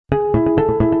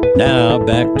Now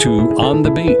back to On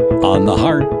the Beat on the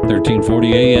Heart,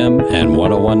 1340 AM and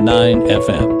 1019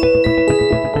 FM.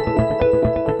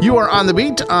 You are on the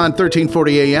beat on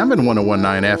 1340 AM and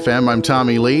 1019 FM. I'm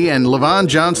Tommy Lee, and LaVon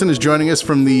Johnson is joining us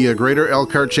from the Greater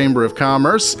Elkhart Chamber of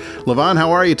Commerce. LaVon, how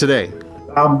are you today?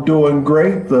 I'm doing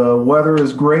great. The weather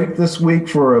is great this week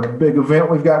for a big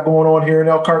event we've got going on here in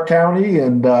Elkhart County,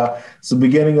 and it's the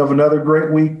beginning of another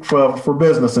great week for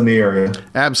business in the area.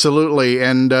 Absolutely.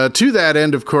 And to that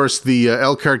end, of course, the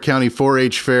Elkhart County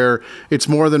 4-H Fair, it's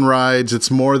more than rides.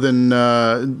 It's more than,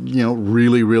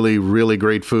 really, really, really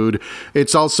great food.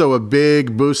 It's also a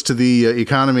big boost to the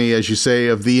economy, as you say,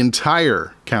 of the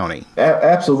entire county.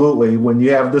 Absolutely. When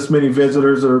you have this many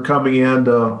visitors that are coming in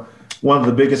to one of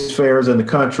the biggest fairs in the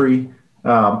country,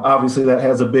 obviously that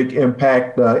has a big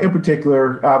impact, in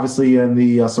particular, obviously in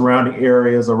the surrounding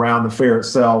areas around the fair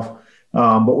itself.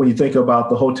 But when you think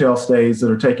about the hotel stays that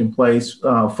are taking place,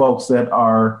 folks that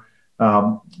are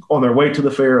on their way to the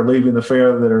fair, leaving the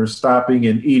fair, that are stopping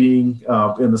and eating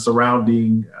in the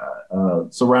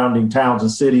surrounding towns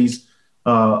and cities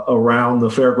around the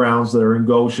fairgrounds that are in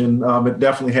Goshen, it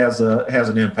definitely has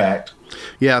an impact.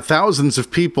 Yeah, thousands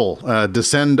of people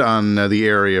descend on the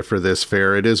area for this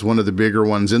fair. It is one of the bigger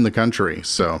ones in the country.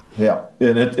 So yeah,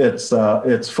 and it's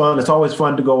fun. It's always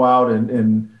fun to go out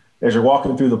and as you're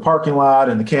walking through the parking lot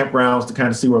and the campgrounds to kind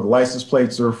of see where the license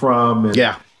plates are from. And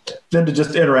then to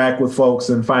just interact with folks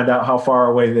and find out how far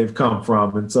away they've come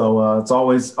from. And so it's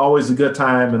always a good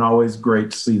time and always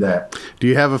great to see that. Do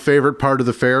you have a favorite part of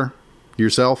the fair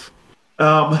yourself?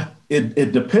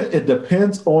 It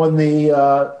depends on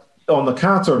the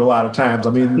concert a lot of times. I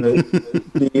mean,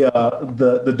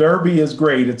 the Derby is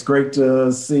great. It's great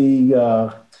to see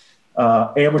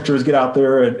amateurs get out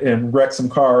there and wreck some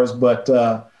cars. But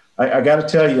I got to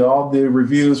tell you, all the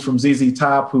reviews from ZZ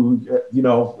Top, who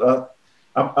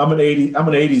I'm an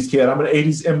 80s kid. I'm an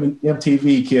 80s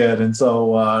MTV kid, and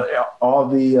so all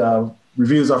the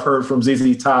reviews I've heard from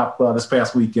ZZ Top this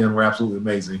past weekend were absolutely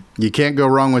amazing. You can't go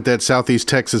wrong with that Southeast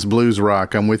Texas blues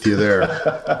rock. I'm with you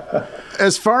there.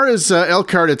 As far as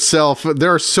Elkhart itself,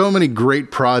 there are so many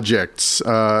great projects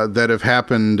that have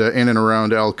happened in and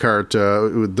around Elkhart.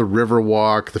 The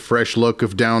Riverwalk, the fresh look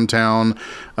of downtown,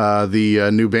 the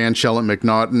new band shell at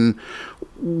McNaughton.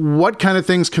 What kind of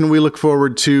things can we look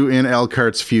forward to in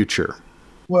Elkhart's future?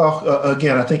 Well,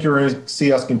 again, I think you're going to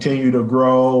see us continue to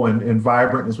grow and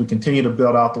vibrant as we continue to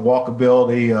build out the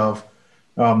walkability of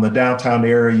the downtown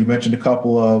area. You mentioned a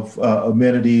couple of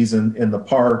amenities in the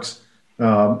parks.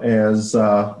 As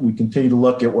we continue to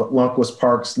look at what Lundquist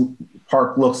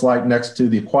Park looks like next to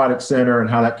the Aquatic Center and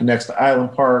how that connects to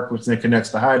Island Park, which then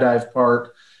connects to High Dive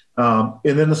Park. And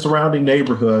then the surrounding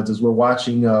neighborhoods, as we're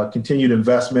watching continued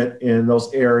investment in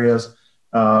those areas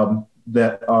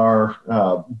that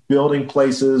are building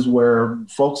places where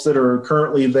folks that are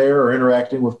currently there are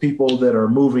interacting with people that are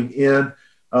moving in,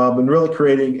 and really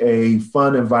creating a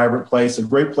fun and vibrant place, a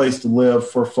great place to live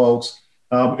for folks,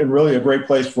 and really a great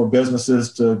place for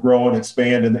businesses to grow and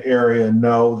expand in the area and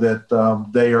know that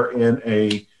they are in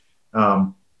a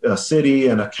city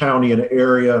and a county and an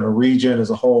area and a region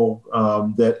as a whole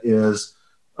that is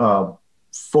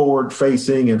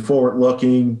forward-facing and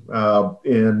forward-looking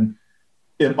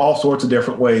in all sorts of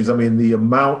different ways. I mean, the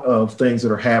amount of things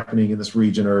that are happening in this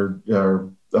region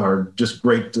are just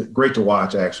great to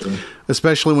watch, actually.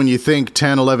 Especially when you think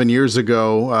 10, 11 years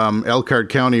ago, Elkhart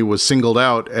County was singled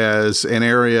out as an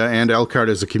area and Elkhart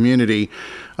as a community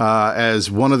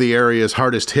as one of the areas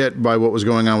hardest hit by what was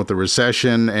going on with the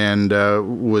recession and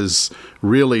was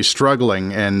really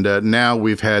struggling. And now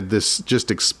we've had this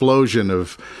just explosion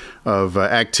of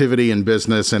activity and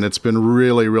business, and it's been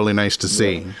really, really nice to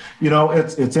see. You know,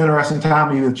 it's interesting,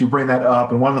 Tommy, that you bring that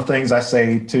up. And one of the things I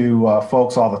say to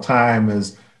folks all the time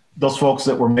is those folks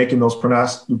that were making those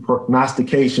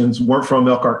prognostications weren't from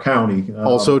Elkhart County.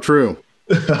 Also true.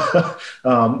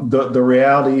 The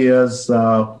reality is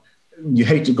you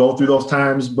hate to go through those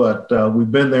times, but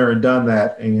we've been there and done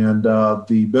that. And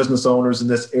the business owners in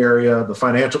this area, the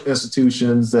financial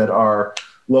institutions that are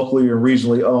locally or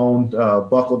regionally owned,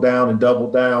 buckle down and double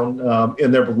down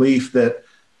in their belief that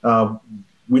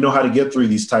we know how to get through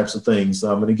these types of things.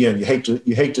 And again, you hate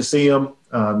to see them.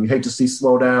 You hate to see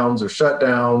slowdowns or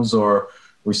shutdowns or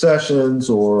recessions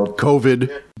or COVID.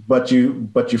 But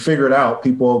you figure it out.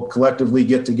 People collectively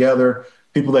get together.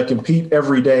 People that compete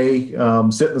every day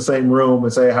sit in the same room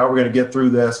and say, how are we going to get through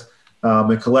this?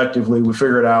 And collectively, we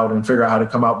figure it out and figure out how to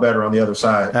come out better on the other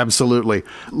side. Absolutely.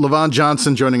 LaVon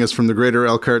Johnson joining us from the Greater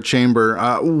Elkhart Chamber.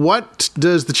 What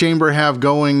does the Chamber have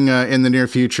going in the near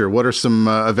future? What are some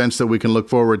events that we can look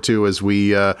forward to as we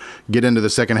get into the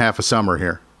second half of summer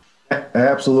here?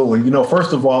 Absolutely.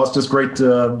 First of all, it's just great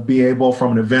to be able,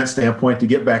 from an event standpoint, to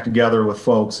get back together with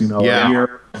folks. A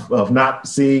year of not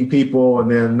seeing people and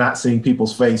then not seeing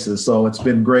people's faces. So it's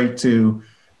been great to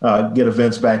get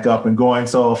events back up and going.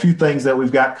 So a few things that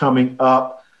we've got coming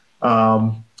up.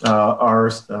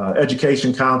 Our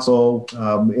Education Council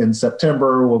in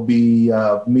September will be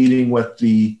meeting with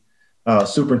the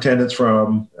superintendents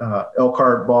from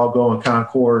Elkhart, Balgo, and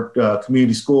Concord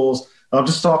community schools.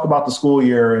 Just talk about the school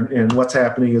year and what's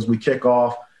happening as we kick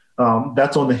off.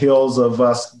 That's on the heels of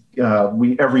us.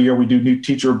 Every year we do new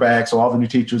teacher bags, so all the new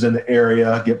teachers in the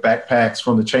area get backpacks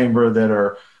from the chamber that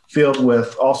are filled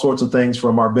with all sorts of things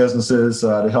from our businesses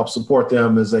to help support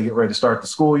them as they get ready to start the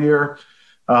school year.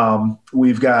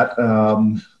 We've got our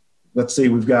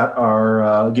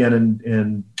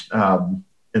again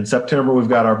in September we've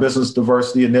got our Business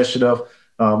Diversity Initiative.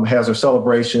 Has our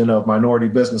celebration of minority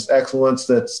business excellence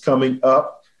that's coming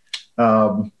up.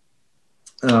 Those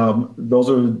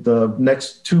are the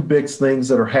next two big things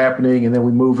that are happening. And then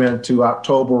we move into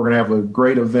October. We're going to have a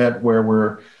great event where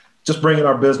we're just bringing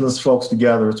our business folks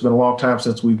together. It's been a long time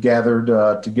since we've gathered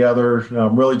together,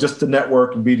 really just to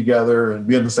network and be together and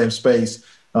be in the same space.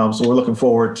 So we're looking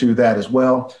forward to that as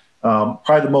well.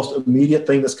 Probably the most immediate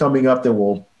thing that's coming up that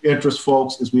will interest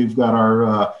folks is we've got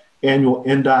our annual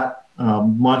NDOT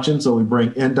luncheon. So we bring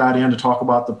NDOT in to talk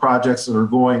about the projects that are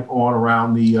going on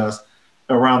around the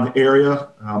area.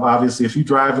 Obviously, if you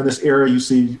drive in this area, you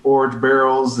see orange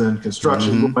barrels and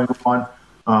construction going on,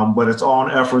 but it's all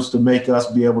in efforts to make us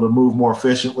be able to move more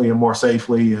efficiently and more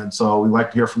safely. And so we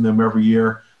like to hear from them every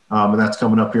year, and that's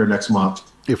coming up here next month.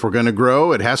 If we're going to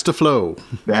grow, it has to flow.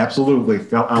 Absolutely.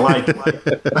 I like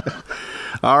it.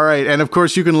 All right. And of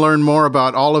course, you can learn more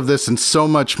about all of this and so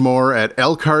much more at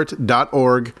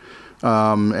elkhart.org.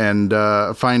 And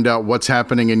find out what's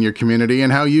happening in your community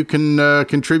and how you can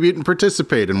contribute and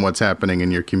participate in what's happening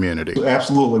in your community.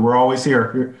 Absolutely. We're always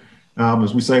here.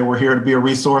 As we say, we're here to be a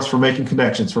resource for making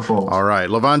connections for folks. All right.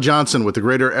 LaVon Johnson with the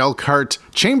Greater Elkhart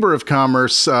Chamber of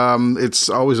Commerce. It's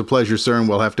always a pleasure, sir, and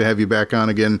we'll have to have you back on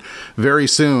again very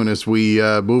soon as we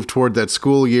move toward that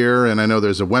school year. And I know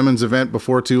there's a women's event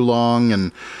before too long,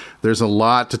 and there's a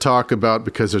lot to talk about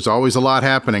because there's always a lot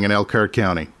happening in Elkhart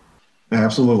County.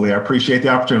 Absolutely. I appreciate the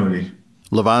opportunity.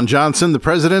 LaVon Johnson, the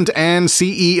president and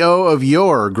CEO of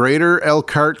your Greater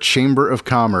Elkhart Chamber of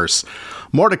Commerce.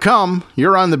 More to come.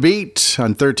 You're on the beat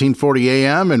on 1340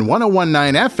 AM and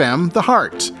 1019 FM, The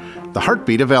Heart, the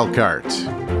heartbeat of Elkhart.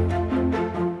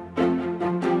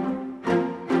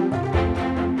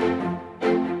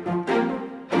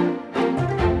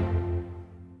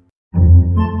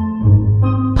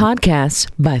 Podcasts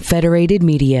by Federated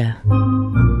Media.